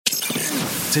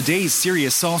Today's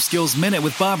Serious Soft Skills Minute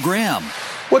with Bob Graham.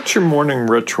 What's your morning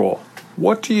ritual?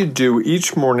 What do you do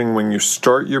each morning when you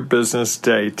start your business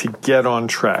day to get on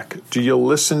track? Do you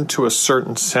listen to a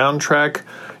certain soundtrack?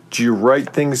 Do you write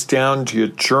things down? Do you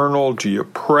journal? Do you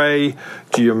pray?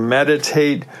 Do you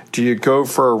meditate? Do you go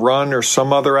for a run or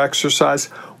some other exercise?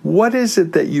 What is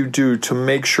it that you do to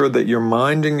make sure that your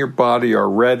mind and your body are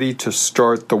ready to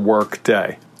start the work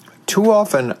day? Too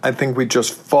often, I think we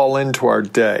just fall into our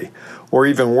day. Or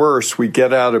even worse, we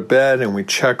get out of bed and we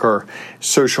check our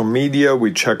social media,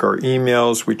 we check our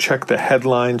emails, we check the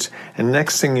headlines, and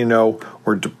next thing you know,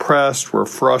 we're depressed, we're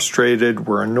frustrated,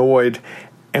 we're annoyed,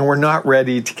 and we're not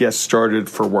ready to get started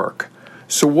for work.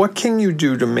 So what can you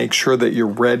do to make sure that you're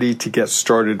ready to get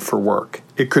started for work?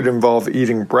 It could involve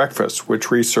eating breakfast, which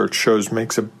research shows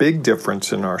makes a big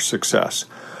difference in our success.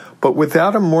 But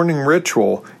without a morning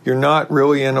ritual, you're not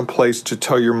really in a place to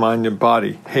tell your mind and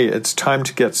body, hey, it's time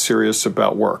to get serious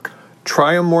about work.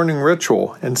 Try a morning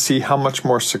ritual and see how much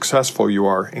more successful you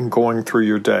are in going through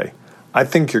your day. I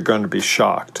think you're going to be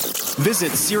shocked.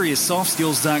 Visit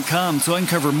SeriousSoftSkills.com to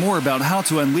uncover more about how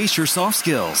to unleash your soft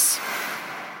skills.